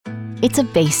It's a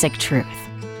basic truth.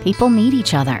 People need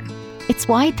each other. It's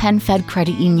why PenFed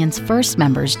Credit Union's first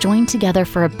members joined together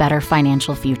for a better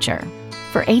financial future.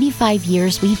 For 85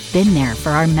 years, we've been there for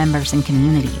our members and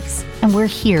communities, and we're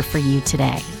here for you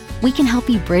today. We can help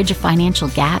you bridge a financial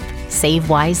gap, save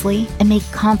wisely, and make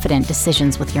confident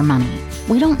decisions with your money.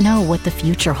 We don't know what the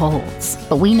future holds,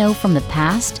 but we know from the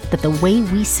past that the way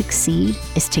we succeed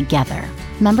is together.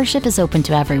 Membership is open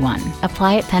to everyone.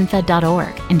 Apply at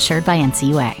penfed.org, insured by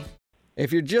NCUA.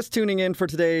 If you're just tuning in for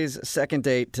today's second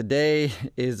date, today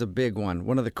is a big one.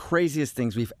 One of the craziest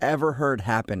things we've ever heard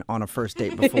happen on a first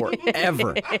date before,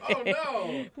 ever. Oh,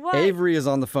 no. What? Avery is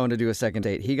on the phone to do a second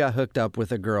date. He got hooked up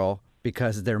with a girl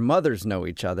because their mothers know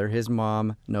each other. His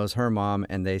mom knows her mom,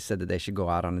 and they said that they should go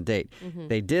out on a date. Mm-hmm.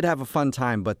 They did have a fun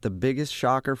time, but the biggest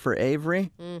shocker for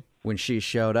Avery, when she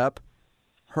showed up,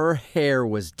 her hair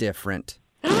was different.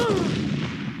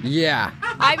 Yeah.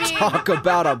 I mean, Talk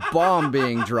about a bomb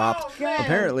being dropped. God.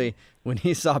 Apparently, when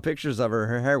he saw pictures of her,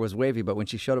 her hair was wavy, but when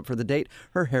she showed up for the date,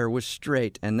 her hair was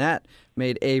straight. And that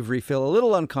made Avery feel a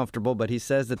little uncomfortable, but he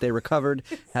says that they recovered,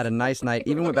 had a nice night,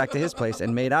 even went back to his place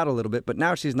and made out a little bit, but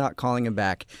now she's not calling him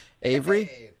back.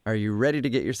 Avery, are you ready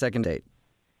to get your second date?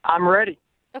 I'm ready.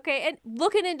 okay, and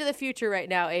looking into the future right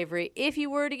now, Avery, if you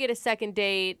were to get a second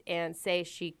date and say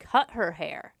she cut her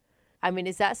hair, I mean,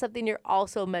 is that something you're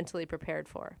also mentally prepared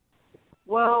for?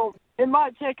 Well, it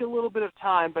might take a little bit of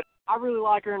time, but I really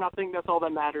like her, and I think that's all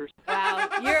that matters. Wow,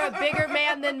 you're a bigger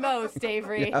man than most,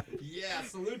 Avery. Yeah,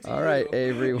 salute to All you. right,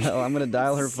 Avery. Well, I'm going to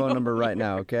dial her phone number right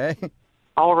now, okay?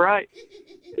 All right.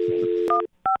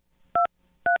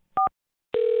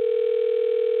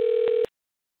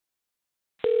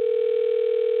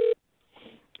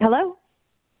 Hello,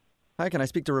 Hi, can I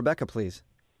speak to Rebecca, please?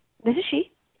 this is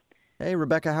she. Hey,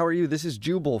 Rebecca, how are you? This is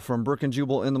Jubal from Brook and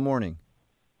Jubal in the Morning.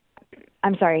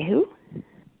 I'm sorry, who?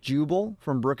 Jubal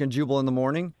from Brook and Jubal in the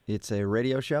Morning. It's a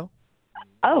radio show.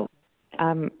 Oh,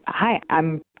 hi.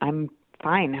 I'm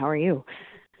fine. How are you?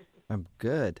 I'm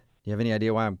good. Do you have any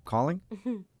idea why I'm calling?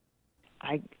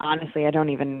 I honestly don't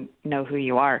even know who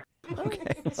you are. Okay.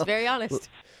 It's very honest.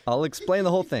 I'll explain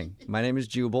the whole thing. My name is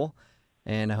Jubal,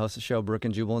 and I host the show Brook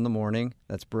and Jubal in the Morning.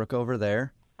 That's Brooke over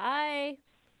there, Hi.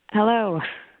 Hello.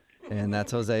 and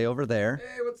that's Jose over there.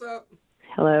 Hey, what's up?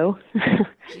 Hello.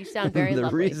 You sound very The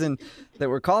lovely. reason that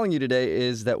we're calling you today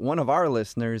is that one of our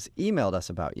listeners emailed us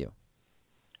about you.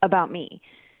 About me.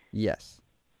 Yes.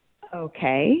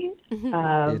 Okay.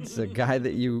 It's a guy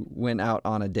that you went out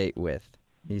on a date with.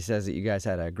 He says that you guys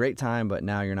had a great time, but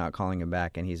now you're not calling him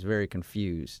back, and he's very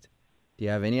confused. Do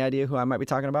you have any idea who I might be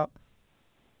talking about?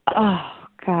 Oh,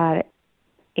 God.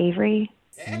 Avery?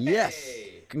 Yes.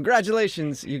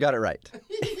 Congratulations. You got it right.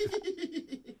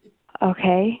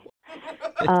 Okay.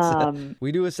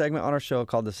 We do a segment on our show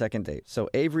called The Second Date. So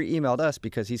Avery emailed us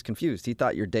because he's confused. He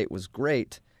thought your date was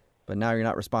great, but now you're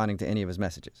not responding to any of his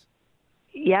messages.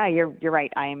 Yeah, you're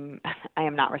right. I am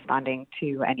not responding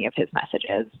to any of his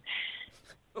messages.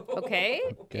 Okay.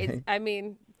 Okay. I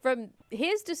mean, from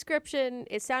his description,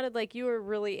 it sounded like you were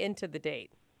really into the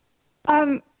date.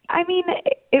 I mean,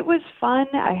 it was fun.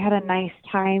 I had a nice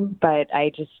time, but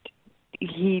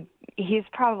he's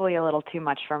probably a little too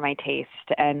much for my taste,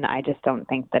 and I just don't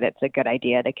think that it's a good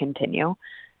idea to continue.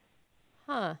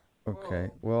 Huh. Okay.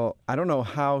 Well, I don't know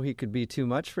how he could be too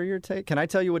much for your date. Can I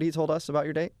tell you what he told us about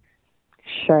your date?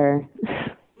 Sure.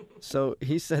 So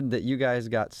he said that you guys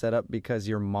got set up because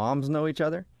your moms know each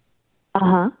other?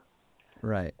 Uh-huh.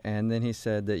 Right. And then he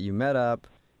said that you met up,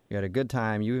 you had a good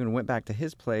time, you even went back to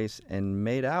his place and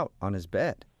made out on his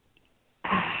bed.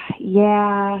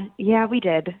 Yeah, we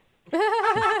did.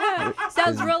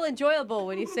 Sounds real enjoyable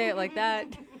when you say it like that.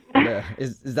 Yeah.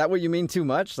 Is that what you mean too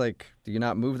much? Like, do you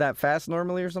not move that fast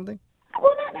normally or something?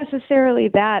 Well, not necessarily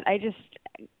that.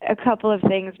 A couple of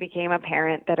things became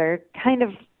apparent that are kind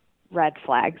of red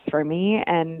flags for me,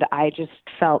 and I just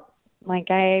felt like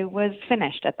I was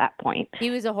finished at that point. He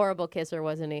was a horrible kisser,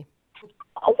 wasn't he?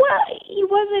 Well, he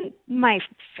wasn't my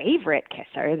favorite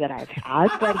kisser that I've had,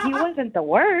 but he wasn't the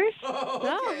worst.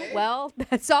 Oh, well,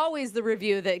 that's always the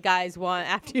review that guys want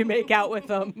after you make out with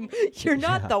them. You're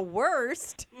not the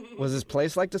worst. Was his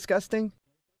place like disgusting?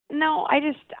 No, I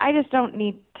just don't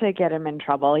need to get him in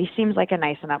trouble. He seems like a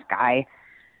nice enough guy.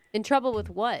 In trouble with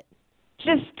what?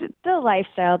 Just the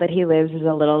lifestyle that he lives is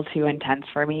a little too intense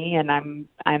for me, and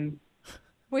I'm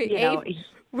Wait, you know,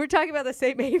 we're talking about the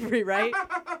same Avery, right?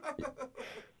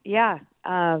 yeah.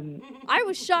 I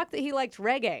was shocked that he liked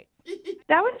reggae.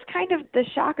 That was kind of the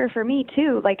shocker for me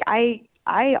too. Like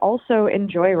I also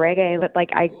enjoy reggae, but like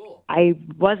I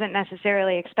wasn't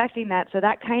necessarily expecting that, so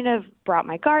that kind of brought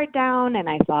my guard down, and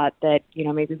I thought that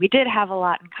maybe we did have a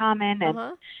lot in common, and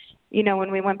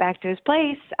when we went back to his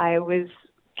place, I was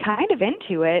kind of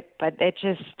into it, but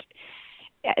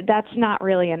that's not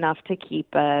really enough to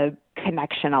keep a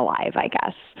connection alive, I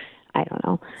guess. I don't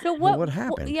know. So what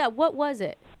happened? What was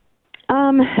it?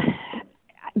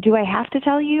 Do I have to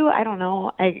tell you? I don't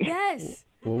know. Yes.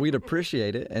 Well, we'd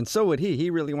appreciate it, and so would he. He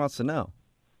really wants to know.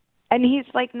 And he's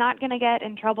like not going to get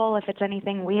in trouble if it's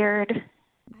anything weird.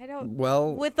 I don't.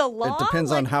 Well, with the law, it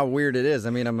depends on how weird it is. I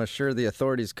mean, I'm sure the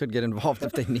authorities could get involved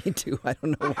if they need to. I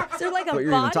don't know Is there like a what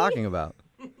you're even talking about.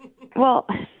 Well,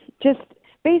 just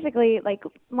basically, like,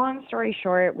 long story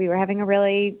short, we were having a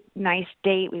really nice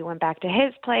date. We went back to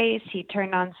his place. He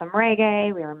turned on some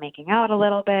reggae. We were making out a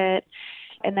little bit.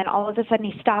 And then all of a sudden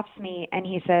he stops me and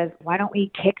he says, "Why don't we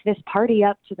kick this party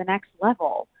up to the next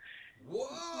level?"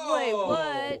 Whoa! Wait,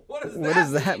 what? What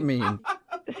does that mean?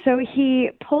 So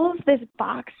he pulls this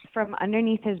box from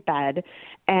underneath his bed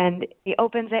and he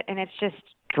opens it and it's just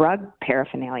drug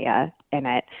paraphernalia in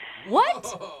it.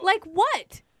 What? Like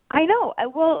what? I know.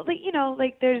 Well,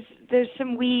 there's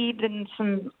some weed and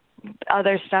some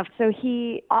other stuff. So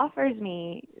he offers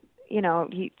me,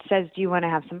 he says, "Do you want to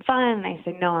have some fun?" And I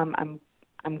say, "No,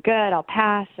 I'm good. I'll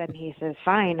pass." And he says,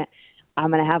 "Fine. I'm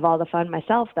going to have all the fun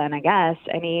myself then, I guess."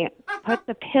 And he puts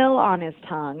a pill on his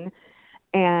tongue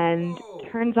and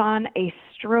turns on a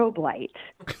strobe light.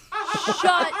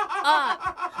 Shut up.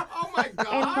 Oh my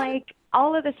God. And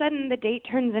all of a sudden the date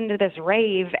turns into this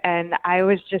rave and I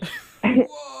was just,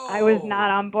 I was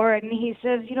not on board. And he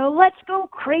says, "Let's go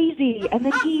crazy." And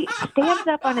then he stands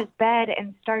up on his bed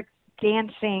and starts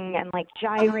dancing and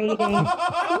gyrating.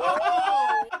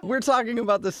 We're talking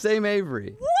about the same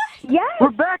Avery. Yes.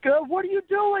 Rebecca, what are you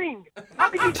doing? How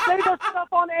could you say that stuff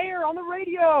on air, on the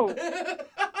radio?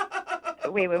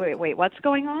 Wait. What's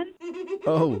going on?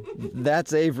 Oh,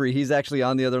 that's Avery. He's actually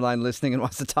on the other line listening and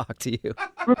wants to talk to you.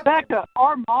 Rebecca,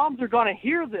 our moms are going to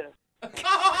hear this.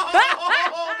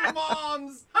 Oh,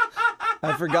 moms!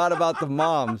 I forgot about the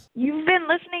moms. You've been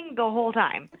listening the whole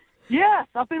time. Yes,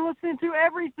 I've been listening to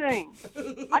everything.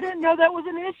 I didn't know that was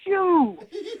an issue.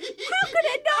 How could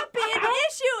it not be an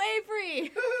issue,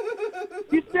 Avery?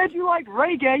 You said you liked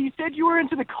reggae. You said you were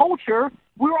into the culture.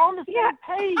 We were on the same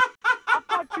page. I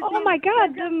thought you Oh did my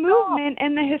God, good the stuff. movement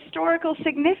and the historical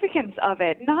significance of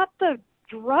it, not the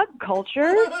drug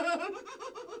culture.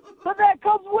 But that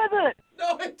comes with it.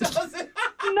 No, it doesn't.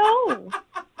 No.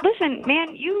 Listen,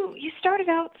 man, you started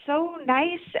out so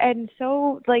nice and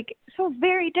so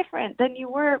very different than you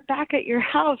were back at your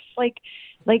house.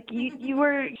 You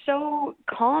were so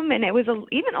calm and it was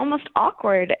even almost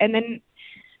awkward. And then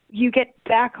you get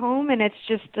back home and it's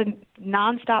just a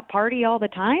nonstop party all the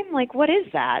time. What is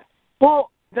that?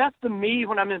 Well, that's the me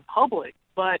when I'm in public.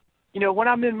 But, when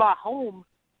I'm in my home,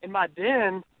 in my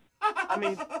den,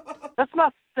 that's my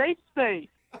safe space.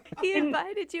 He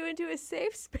invited you into a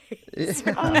safe space.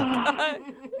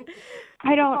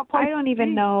 I don't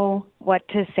even know what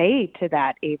to say to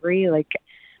that, Avery.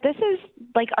 This is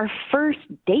our first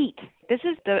date. This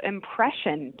is the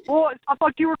impression. Well, I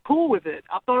thought you were cool with it.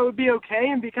 I thought it would be okay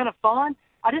and be kind of fun.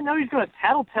 I didn't know he was going to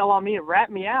tattletale on me and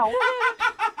rat me out.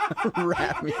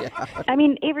 Rat me out.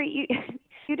 Avery,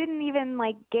 you didn't even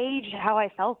gauge how I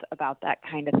felt about that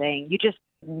kind of thing. You just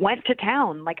went to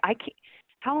town. I can't.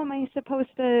 How am I supposed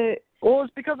to? Well,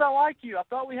 it's because I like you. I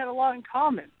thought we had a lot in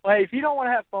common. Hey, if you don't want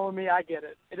to have fun with me, I get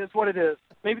it. It is what it is.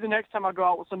 Maybe the next time I go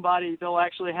out with somebody, they'll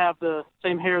actually have the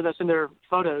same hair that's in their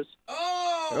photos.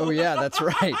 Oh yeah, that's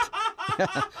right.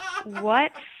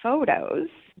 What photos?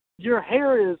 Your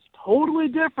hair is totally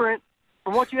different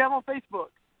from what you have on Facebook.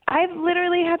 I've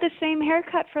literally had the same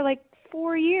haircut for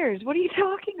 4 years. What are you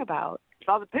talking about?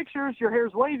 By the pictures, your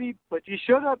hair's wavy, but you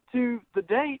showed up to the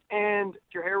date and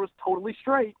your hair was totally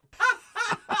straight.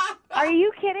 Are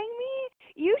you kidding me?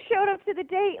 You showed up to the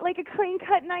date like a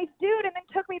clean-cut, nice dude and then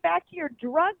took me back to your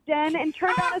drug den and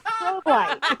turned on a strobe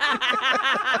light.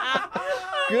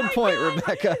 Good point,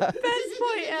 Rebecca. Best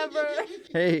point ever.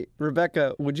 Hey,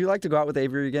 Rebecca, would you like to go out with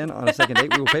Avery again on a second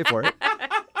date? We will pay for it.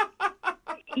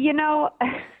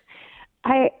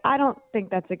 I don't think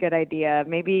that's a good idea.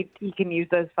 Maybe he can use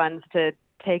those funds to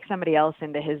take somebody else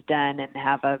into his den and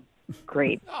have a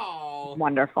great,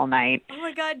 wonderful night. Oh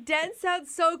my God, den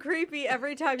sounds so creepy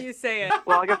every time you say it.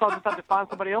 Well, I guess I'll just have to find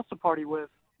somebody else to party with.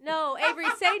 No, Avery,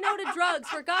 say no to drugs,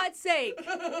 for God's sake.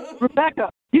 Rebecca,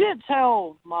 you didn't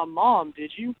tell my mom,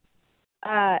 did you?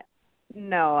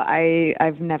 No,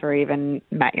 I've never even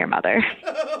met your mother.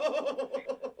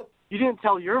 You didn't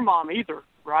tell your mom either,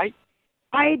 right?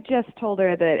 I just told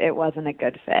her that it wasn't a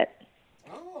good fit.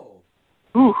 Oh.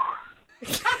 Ooh.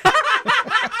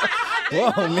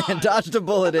 Whoa, man, dodged a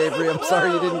bullet, Avery. I'm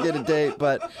sorry you didn't get a date,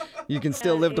 but you can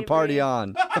still live to party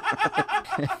on.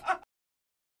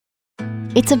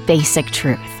 It's a basic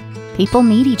truth. People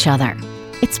need each other.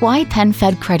 It's why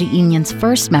PenFed Credit Union's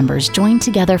first members joined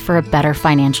together for a better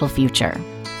financial future.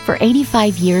 For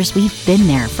 85 years, we've been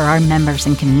there for our members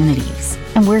and communities,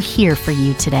 and we're here for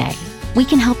you today. We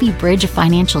can help you bridge a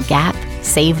financial gap,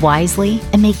 save wisely,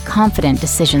 and make confident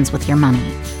decisions with your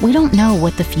money. We don't know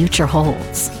what the future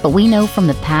holds, but we know from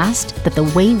the past that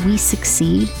the way we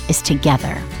succeed is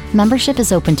together. Membership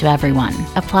is open to everyone.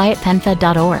 Apply at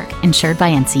penfed.org, insured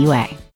by NCUA.